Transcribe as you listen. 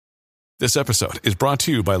This episode is brought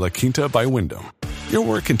to you by La Quinta by Wyndham. Your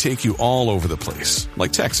work can take you all over the place,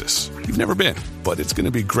 like Texas. You've never been, but it's going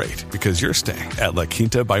to be great because you're staying at La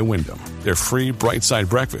Quinta by Wyndham. Their free Bright Side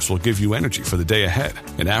breakfast will give you energy for the day ahead.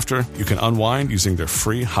 And after, you can unwind using their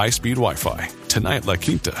free high-speed Wi-Fi. Tonight, La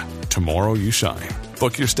Quinta. Tomorrow, you shine.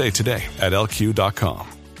 Book your stay today at LQ.com.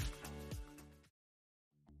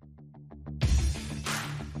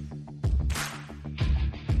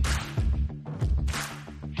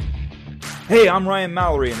 Hey, I'm Ryan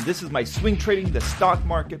Mallory, and this is my Swing Trading the Stock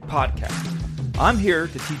Market podcast. I'm here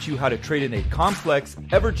to teach you how to trade in a complex,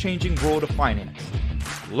 ever-changing world of finance.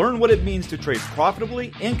 Learn what it means to trade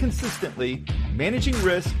profitably and consistently, managing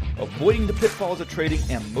risk, avoiding the pitfalls of trading,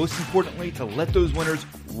 and most importantly, to let those winners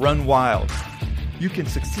run wild. You can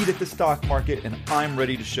succeed at the stock market, and I'm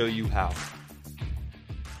ready to show you how.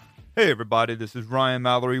 Hey everybody, this is Ryan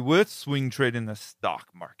Mallory with Swing Trading the Stock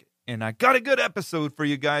Market, and I got a good episode for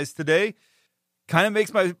you guys today. Kind of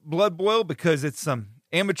makes my blood boil because it's some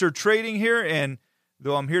amateur trading here, and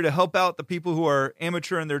though I'm here to help out the people who are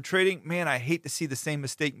amateur in their trading, man, I hate to see the same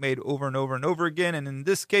mistake made over and over and over again, and in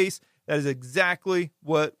this case, that is exactly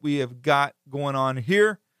what we have got going on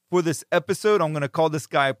here. For this episode, I'm going to call this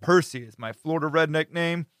guy Percy. It's my Florida redneck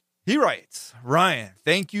name. He writes, Ryan,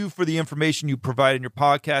 thank you for the information you provide in your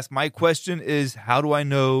podcast. My question is, how do I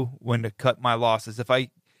know when to cut my losses if I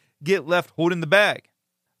get left holding the bag?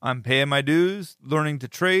 I'm paying my dues, learning to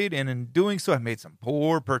trade, and in doing so, I made some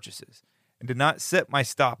poor purchases and did not set my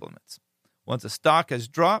stop limits. Once a stock has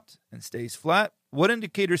dropped and stays flat, what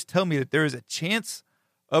indicators tell me that there is a chance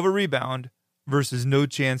of a rebound versus no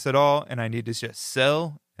chance at all, and I need to just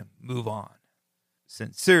sell and move on?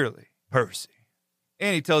 Sincerely, Percy.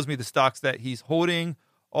 And he tells me the stocks that he's holding,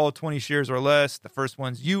 all 20 shares or less. The first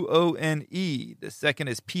one's UONE. The second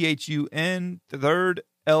is PHUN. The third,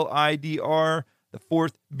 LIDR. The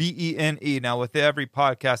fourth, BENE. Now, with every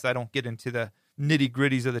podcast, I don't get into the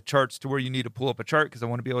nitty-gritties of the charts to where you need to pull up a chart because I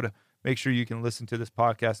want to be able to make sure you can listen to this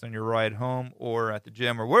podcast on your ride home or at the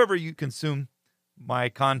gym or wherever you consume my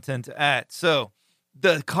content at. So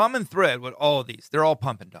the common thread with all of these, they're all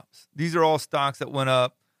pump and dumps. These are all stocks that went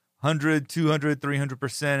up 100, 200,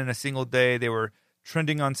 300% in a single day. They were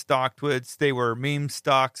trending on StockTwits. They were meme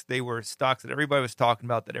stocks. They were stocks that everybody was talking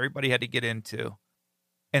about, that everybody had to get into.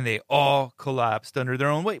 And they all collapsed under their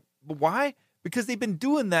own weight. But why? Because they've been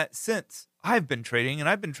doing that since I've been trading, and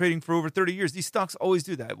I've been trading for over 30 years. These stocks always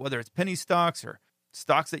do that, whether it's penny stocks or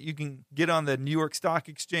stocks that you can get on the New York Stock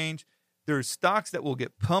Exchange. There's stocks that will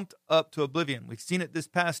get pumped up to oblivion. We've seen it this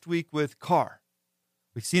past week with Carr.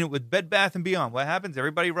 We've seen it with Bed Bath & Beyond. What happens?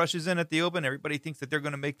 Everybody rushes in at the open. Everybody thinks that they're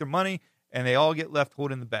going to make their money, and they all get left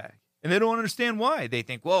holding the bag. And they don't understand why. They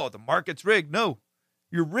think, well, the market's rigged. No,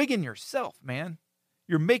 you're rigging yourself, man.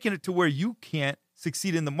 You're making it to where you can't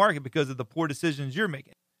succeed in the market because of the poor decisions you're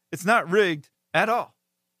making. It's not rigged at all.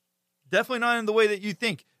 Definitely not in the way that you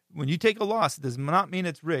think. When you take a loss, it does not mean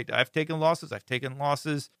it's rigged. I've taken losses. I've taken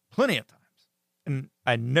losses plenty of times. And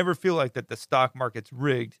I never feel like that the stock market's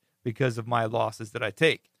rigged because of my losses that I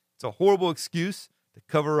take. It's a horrible excuse to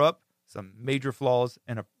cover up some major flaws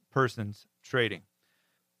in a person's trading.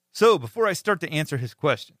 So before I start to answer his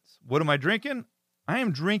questions, what am I drinking? I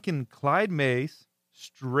am drinking Clyde Mays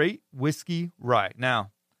Straight Whiskey Rye.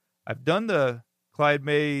 Now, I've done the Clyde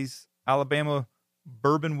Mays Alabama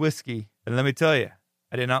Bourbon Whiskey, and let me tell you,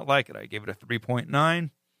 I did not like it. I gave it a 3.9.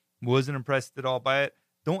 Wasn't impressed at all by it.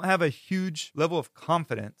 Don't have a huge level of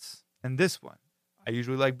confidence in this one. I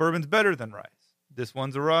usually like bourbons better than rye. This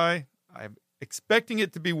one's a rye. I'm expecting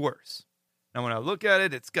it to be worse. Now, when I look at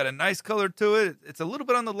it, it's got a nice color to it. It's a little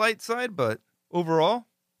bit on the light side, but overall,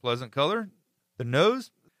 pleasant color. The nose,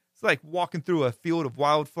 it's like walking through a field of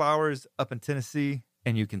wildflowers up in Tennessee,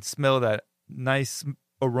 and you can smell that nice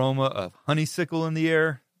aroma of honeysuckle in the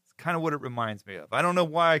air. It's kind of what it reminds me of. I don't know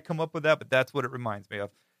why I come up with that, but that's what it reminds me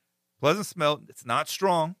of. Pleasant smell. It's not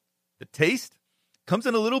strong. The taste comes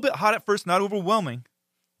in a little bit hot at first, not overwhelming.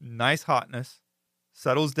 Nice hotness.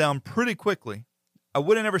 Settles down pretty quickly. I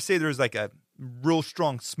wouldn't ever say there's like a real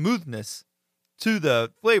strong smoothness to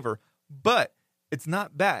the flavor, but it's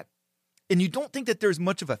not bad. And you don't think that there's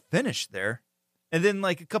much of a finish there. And then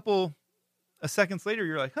like a couple of seconds later,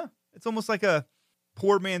 you're like, it's almost like a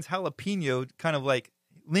poor man's jalapeno kind of like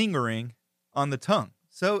lingering on the tongue.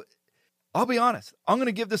 So I'll be honest, I'm going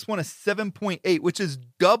to give this one a 7.8, which is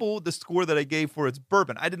double the score that I gave for its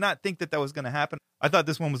bourbon. I did not think that was going to happen. I thought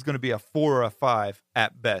this one was going to be a 4 or a 5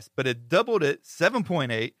 at best, but it doubled it,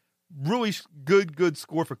 7.8. Really good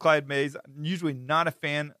score for Clyde Mays. I'm usually not a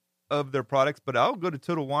fan of their products, but I'll go to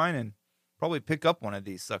Total Wine and probably pick up one of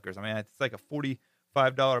these suckers. I mean, it's like a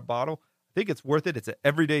 $45 bottle. I think it's worth it. It's an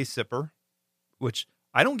everyday sipper, which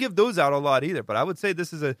I don't give those out a lot either, but I would say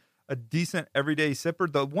this is a decent everyday sipper.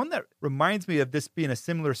 The one that reminds me of this being a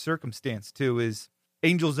similar circumstance too is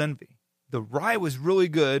Angel's Envy. The rye was really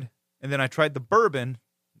good, and then I tried the bourbon.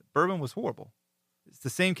 The bourbon was horrible. It's the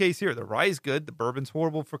same case here. The rye is good. The bourbon's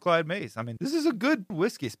horrible for Clyde Mays. I mean, this is a good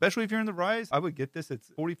whiskey, especially if you're in the rye. I would get this. It's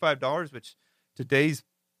 $45, which today's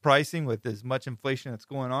pricing with as much inflation that's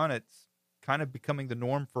going on, it's kind of becoming the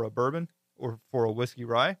norm for a bourbon or for a whiskey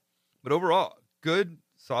rye. But overall, good,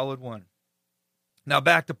 solid one. Now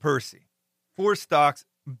back to Percy. 4 stocks,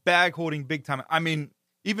 bag holding big time. I mean,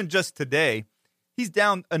 even just today, he's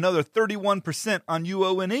down another 31% on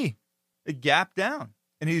UONE. A gap down.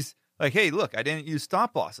 And he's like, hey, look, I didn't use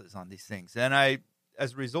stop losses on these things. And I,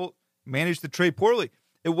 as a result, managed to trade poorly.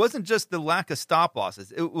 It wasn't just the lack of stop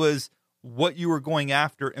losses. It was what you were going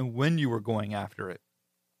after and when you were going after it.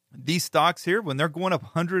 These stocks here, when they're going up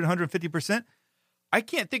 100, 150%, I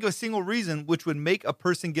can't think of a single reason which would make a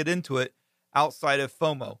person get into it outside of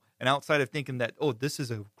FOMO and outside of thinking that, oh, this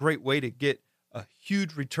is a great way to get a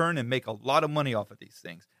huge return and make a lot of money off of these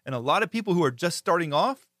things. And a lot of people who are just starting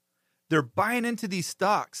off, they're buying into these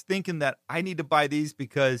stocks thinking that I need to buy these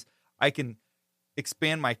because I can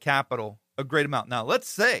expand my capital a great amount. Now, let's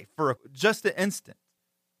say for just an instant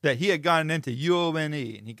that he had gotten into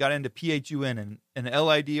UONE and he got into PHUN and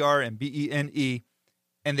LIDR and BENE,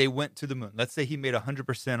 and they went to the moon. Let's say he made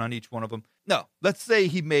 100% on each one of them. No, let's say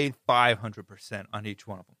he made 500% on each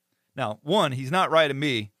one of them. Now, one, he's not writing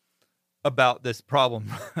me about this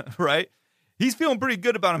problem, right? He's feeling pretty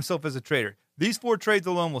good about himself as a trader. These 4 trades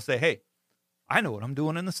alone will say, hey, I know what I'm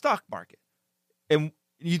doing in the stock market. And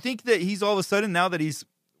you think that he's all of a sudden, now that he's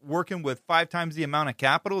working with 5 times the amount of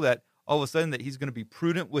capital, that all of a sudden that he's going to be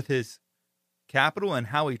prudent with his capital and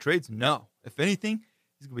how he trades? No. If anything,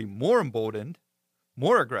 he's going to be more emboldened,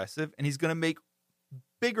 more aggressive, and he's going to make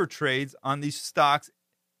bigger trades on these stocks.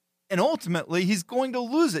 And ultimately, he's going to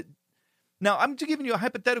lose it. Now, I'm just giving you a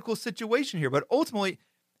hypothetical situation here, but ultimately,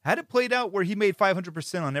 had it played out where he made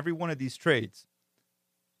 500% on every one of these trades,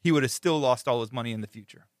 he would have still lost all his money in the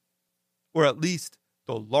future. Or at least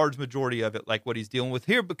the large majority of it, like what he's dealing with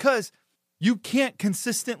here, because you can't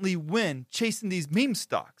consistently win chasing these meme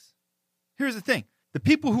stocks. Here's the thing. The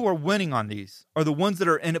people who are winning on these are the ones that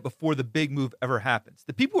are in it before the big move ever happens.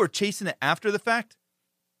 The people who are chasing it after the fact,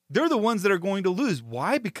 they're the ones that are going to lose.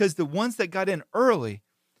 Why? Because the ones that got in early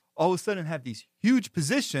all of a sudden have these huge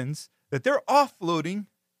positions that they're offloading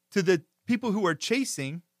to the people who are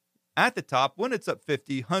chasing at the top when it's up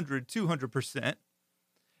 50, 100, 200%.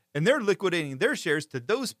 And they're liquidating their shares to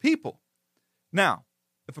those people. Now,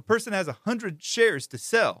 if a person has 100 shares to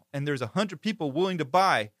sell and there's 100 people willing to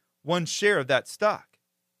buy 1 share of that stock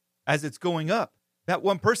as it's going up, that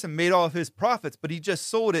one person made all of his profits, but he just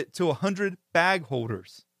sold it to 100 bag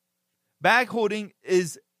holders. Bag holding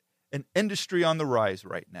is an industry on the rise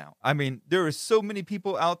right now. I mean, there are so many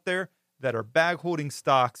people out there that are bag holding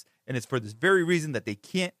stocks, and it's for this very reason that they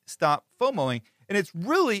can't stop FOMOing. And it's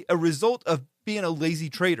really a result of being a lazy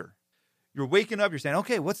trader. You're waking up, you're saying,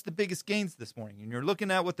 okay, what's the biggest gains this morning? And you're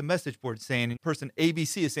looking at what the message board is saying, and person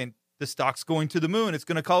ABC is saying, the stock's going to the moon, it's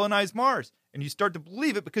going to colonize Mars. And you start to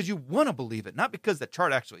believe it because you want to believe it, not because the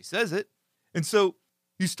chart actually says it. And so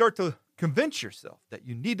you start to convince yourself that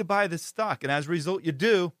you need to buy this stock. And as a result, you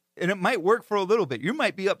do. And it might work for a little bit. You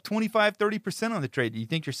might be up 25, 30% on the trade. Do you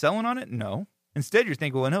think you're selling on it? No. Instead, you're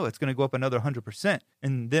thinking, well, no, it's going to go up another 100%.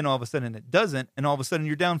 And then all of a sudden it doesn't. And all of a sudden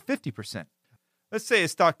you're down 50%. Let's say a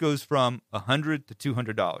stock goes from $100 to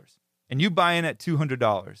 $200. And you buy in at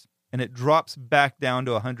 $200. And it drops back down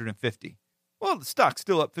to $150. Well, the stock's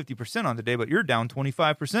still up 50% on the day, but you're down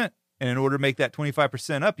 25%. And in order to make that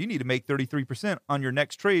 25% up, you need to make 33% on your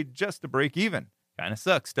next trade just to break even. Kind of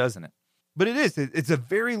sucks, doesn't it? But it is. It's a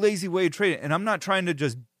very lazy way of trading. And I'm not trying to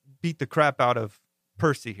just beat the crap out of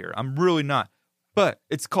Percy here. I'm really not. But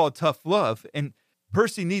it's called tough love. And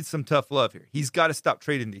Percy needs some tough love here. He's got to stop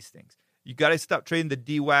trading these things. You got to stop trading the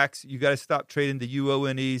DWACs. You got to stop trading the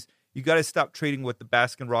UONEs. You got to stop trading what the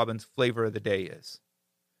Baskin-Robbins flavor of the day is.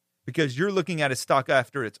 Because you're looking at a stock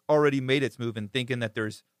after it's already made its move and thinking that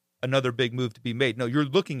there's another big move to be made. No, you're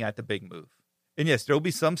looking at the big move. And yes, there'll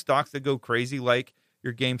be some stocks that go crazy like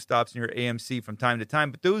your GameStops and your AMC from time to time,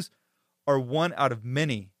 but those are one out of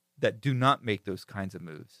many that do not make those kinds of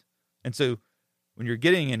moves. And so when you're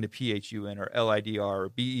getting into PHUN or LIDR or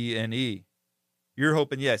BENE, you're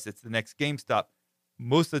hoping, yes, it's the next GameStop.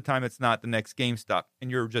 Most of the time, it's not the next GameStop, and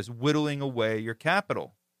you're just whittling away your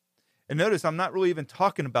capital. And notice, I'm not really even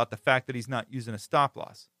talking about the fact that he's not using a stop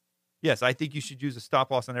loss. Yes, I think you should use a stop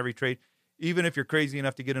loss on every trade. even if you're crazy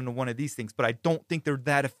enough to get into one of these things. But I don't think they're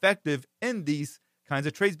that effective in these kinds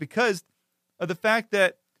of trades because of the fact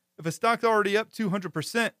that if a stock's already up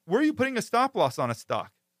 200%, where are you putting a stop loss on a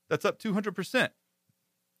stock that's up 200%?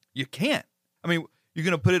 You can't. I mean, you're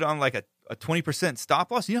going to put it on like a 20%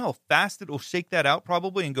 stop loss. You know how fast it'll shake that out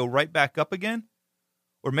probably and go right back up again?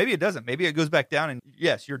 Or maybe it doesn't. Maybe it goes back down and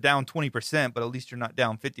yes, you're down 20%, but at least you're not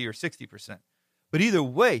down 50 or 60%. But either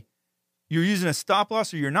way, you're using a stop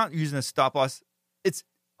loss or you're not using a stop loss. It's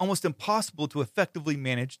almost impossible to effectively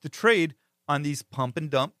manage the trade on these pump and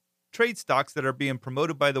dump trade stocks that are being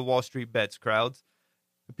promoted by the Wall Street bets crowds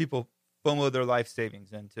that people FOMO their life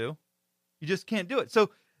savings into. You just can't do it.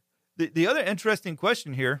 So the other interesting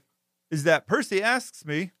question here is that Percy asks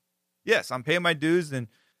me, yes, I'm paying my dues and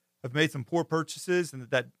I've made some poor purchases and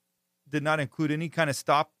that did not include any kind of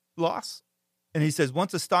stop loss. And he says,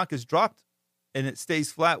 once a stock is dropped and it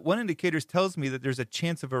stays flat, what indicators tells me that there's a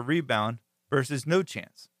chance of a rebound versus no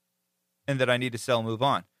chance and that I need to sell and move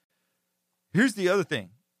on? Here's the other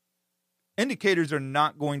thing. Indicators are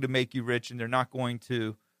not going to make you rich and they're not going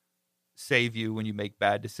to save you when you make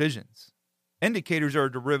bad decisions. Indicators are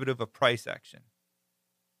a derivative of price action.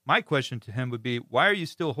 My question to him would be, why are you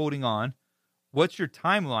still holding on? What's your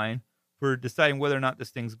timeline for deciding whether or not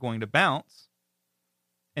this thing's going to bounce?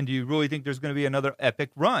 And do you really think there's going to be another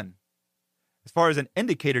epic run? As far as an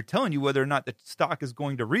indicator telling you whether or not the stock is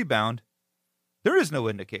going to rebound, there is no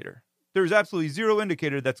indicator. There's absolutely zero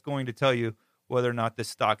indicator that's going to tell you whether or not this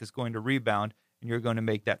stock is going to rebound and you're going to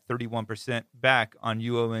make that 31% back on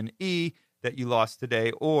UONE that you lost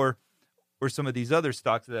today or some of these other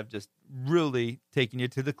stocks that have just really taken you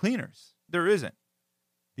to the cleaners. There isn't.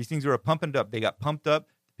 These things are a pump and dump. They got pumped up.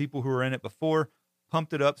 The people who were in it before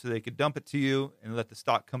pumped it up so they could dump it to you and let the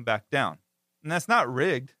stock come back down. And that's not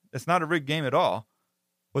rigged. That's not a rigged game at all.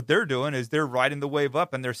 What they're doing is they're riding the wave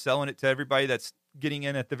up and they're selling it to everybody that's getting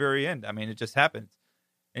in at the very end. I mean, it just happens.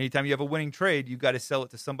 Anytime you have a winning trade, you got to sell it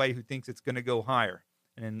to somebody who thinks it's going to go higher.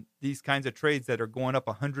 And in these kinds of trades that are going up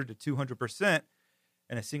 100 to 200%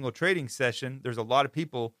 in a single trading session, there's a lot of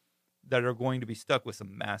people that are going to be stuck with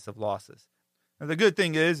some massive losses. Now, the good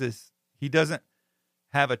thing is he doesn't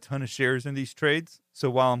have a ton of shares in these trades. So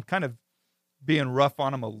while I'm kind of being rough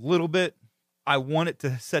on him a little bit, I want it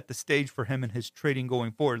to set the stage for him and his trading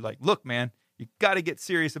going forward. Like, look, man, you got to get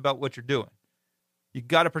serious about what you're doing. You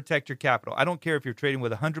got to protect your capital. I don't care if you're trading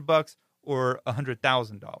with $100 or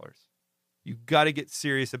 $100,000. You got to get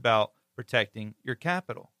serious about protecting your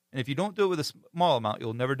capital. And if you don't do it with a small amount,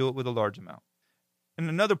 you'll never do it with a large amount. And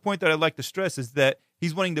another point that I'd like to stress is that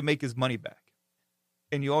he's wanting to make his money back.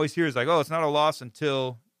 And you always hear is like, oh, it's not a loss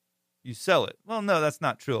until you sell it. Well, no, that's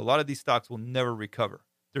not true. A lot of these stocks will never recover.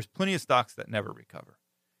 There's plenty of stocks that never recover.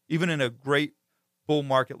 Even in a great bull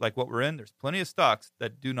market like what we're in, there's plenty of stocks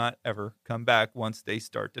that do not ever come back once they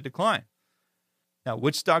start to decline. Now,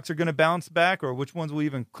 which stocks are going to bounce back or which ones will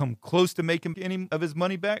even come close to making any of his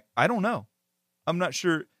money back? I don't know. I'm not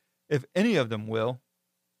sure if any of them will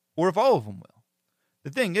or if all of them will.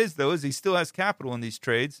 The thing is, though, is he still has capital in these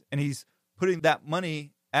trades and he's putting that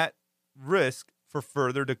money at risk for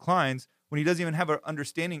further declines when he doesn't even have an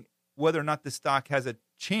understanding whether or not the stock has a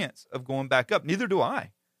chance of going back up. Neither do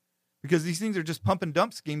I, because these things are just pump and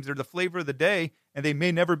dump schemes. They're the flavor of the day, and they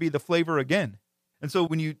may never be the flavor again. And so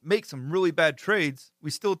when you make some really bad trades, we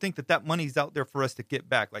still think that that money's out there for us to get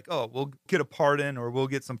back. Like, oh, we'll get a pardon or we'll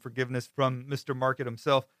get some forgiveness from Mr. Market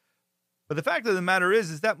himself. But the fact of the matter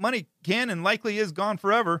is that money can and likely is gone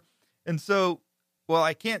forever. And so, while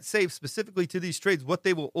I can't say specifically to these trades what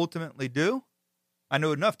they will ultimately do, I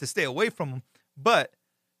know enough to stay away from them. But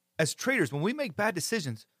as traders, when we make bad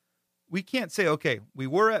decisions, we can't say, okay, we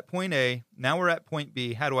were at point A, now we're at point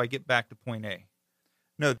B. How do I get back to point A?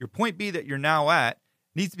 No, your point B that you're now at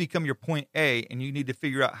needs to become your point A, and you need to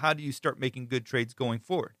figure out how do you start making good trades going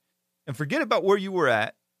forward. And forget about where you were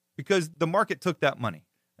at because the market took that money.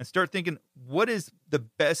 And start thinking, what is the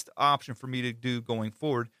best option for me to do going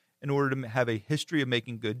forward in order to have a history of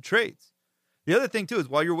making good trades? The other thing, too, is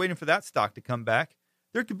while you're waiting for that stock to come back,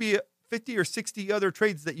 there could be 50 or 60 other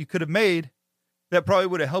trades that you could have made that probably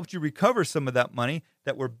would have helped you recover some of that money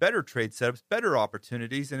that were better trade setups, better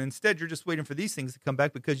opportunities. And instead, you're just waiting for these things to come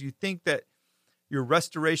back because you think that your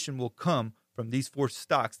restoration will come from these four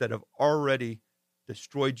stocks that have already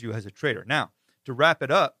destroyed you as a trader. Now, to wrap it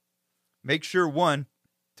up, make sure, one,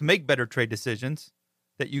 to make better trade decisions,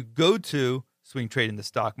 that you go to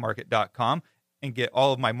swingtradingthestockmarket.com and get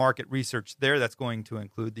all of my market research there. That's going to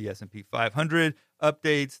include the S&P 500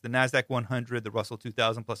 updates, the NASDAQ 100, the Russell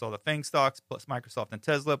 2000, plus all the FANG stocks, plus Microsoft and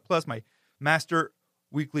Tesla, plus my master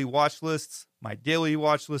weekly watch lists, my daily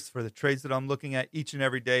watch lists for the trades that I'm looking at each and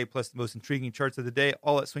every day, plus the most intriguing charts of the day,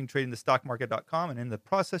 all at swingtradingthestockmarket.com. And in the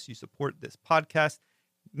process, you support this podcast.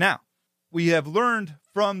 Now, we have learned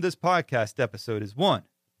from this podcast episode is one,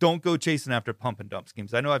 don't go chasing after pump and dump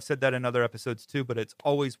schemes. I know I've said that in other episodes too, but it's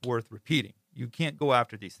always worth repeating. You can't go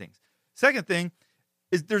after these things. Second thing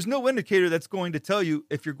is there's no indicator that's going to tell you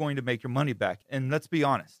if you're going to make your money back. And let's be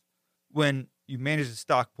honest, when you manage the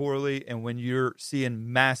stock poorly and when you're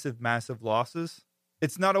seeing massive losses,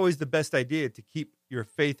 it's not always the best idea to keep your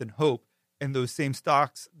faith and hope in those same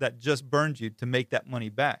stocks that just burned you to make that money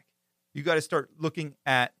back. You got to start looking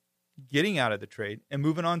at getting out of the trade and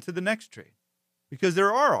moving on to the next trade, because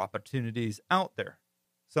there are opportunities out there.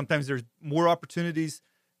 Sometimes there's more opportunities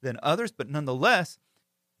than others, but nonetheless,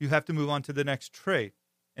 you have to move on to the next trade.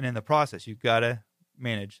 And in the process, you've got to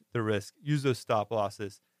manage the risk, use those stop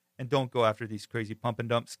losses, and don't go after these crazy pump and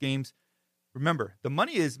dump schemes. Remember, the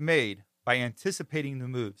money is made by anticipating the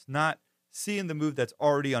moves, not seeing the move that's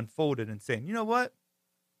already unfolded and saying, you know what,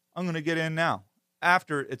 I'm going to get in now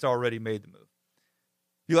after it's already made the move.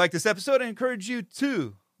 If you like this episode, I encourage you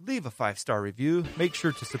to leave a 5-star review. Make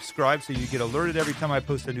sure to subscribe so you get alerted every time I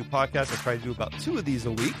post a new podcast. I try to do about 2 of these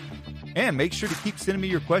a week. And make sure to keep sending me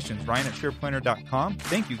your questions, Ryan@SharePlanner.com.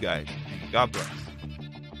 Thank you guys, and God bless.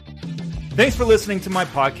 Thanks for listening to my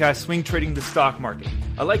podcast, Swing Trading the Stock Market.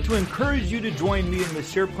 I'd like to encourage you to join me in the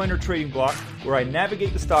SharePlanner trading block, where I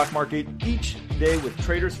navigate the stock market each day with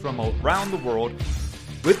traders from around the world.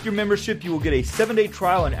 With your membership, you will get a 7-day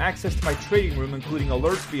trial and access to my trading room, including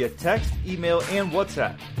alerts via text, email, and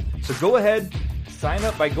WhatsApp. So go ahead, sign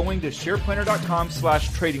up by going to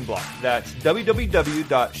shareplanner.com/trading block. That's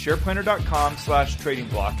www.shareplanner.com/trading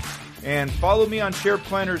block. And follow me on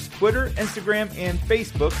SharePlanner's Twitter, Instagram, and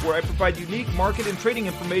Facebook, where I provide unique market and trading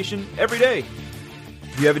information every day.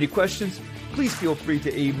 If you have any questions, please feel free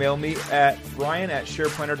to email me at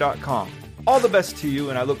ryan@shareplanner.com. All the best to you,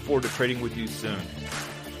 and I look forward to trading with you soon.